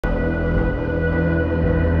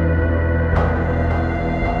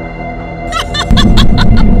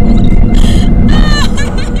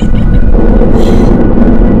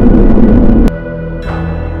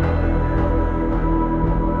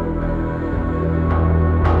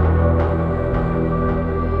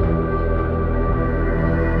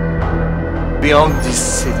We own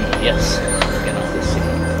this city. Yes, we own this city.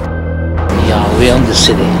 Yeah, we own the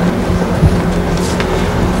city.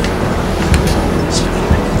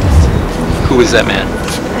 Who is that man?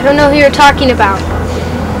 I don't know who you're talking about.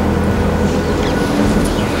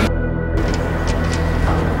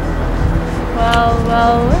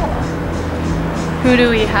 Well. Who do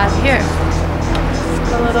we have here?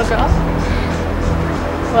 The little girl?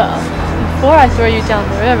 Well, before I throw you down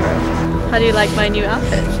the river, how do you like my new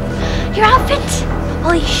outfit? Your outfit?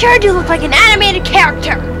 Well, you sure do look like an animated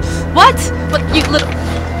character. What? What, you little...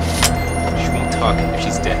 She won't talk if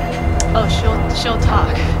she's dead. Oh, she'll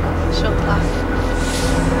talk. She'll talk.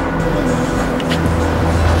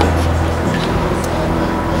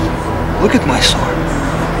 Look at my sword.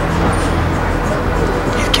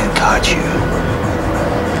 It can cut you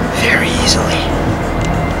very easily.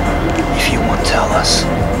 If you won't tell us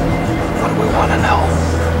what we want to know.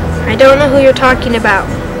 I don't know who you're talking about.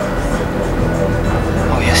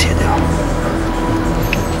 Oh, yes, you do.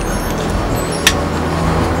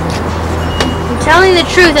 I'm telling the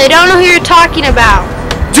truth, I don't know who you're talking about.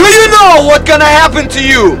 Do you know what's gonna happen to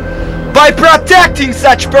you by protecting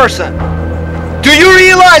such person? Do you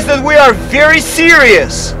realize that we are very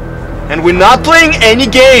serious and we're not playing any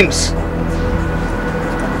games?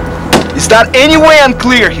 Is that any way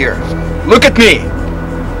unclear here? Look at me.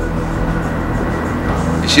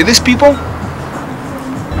 You see these people?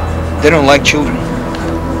 They don't like children.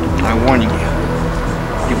 I'm warning you.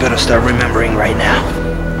 You better start remembering right now.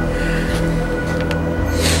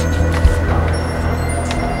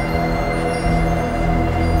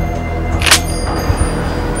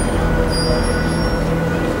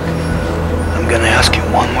 I'm gonna ask you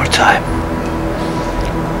one more time.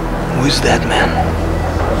 Who is that man?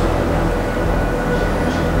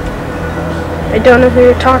 I don't know who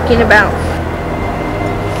you're talking about.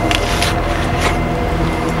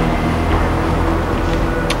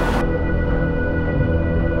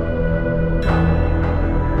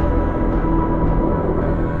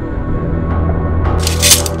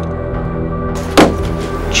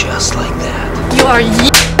 Just like that. You are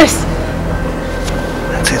yes!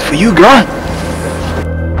 That's it for you, girl.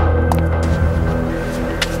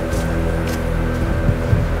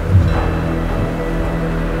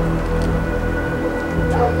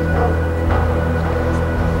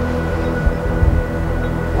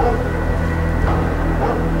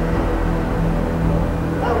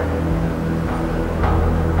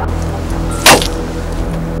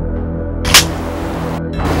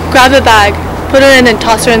 Grab a bag, put her in and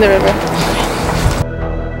toss her in the river.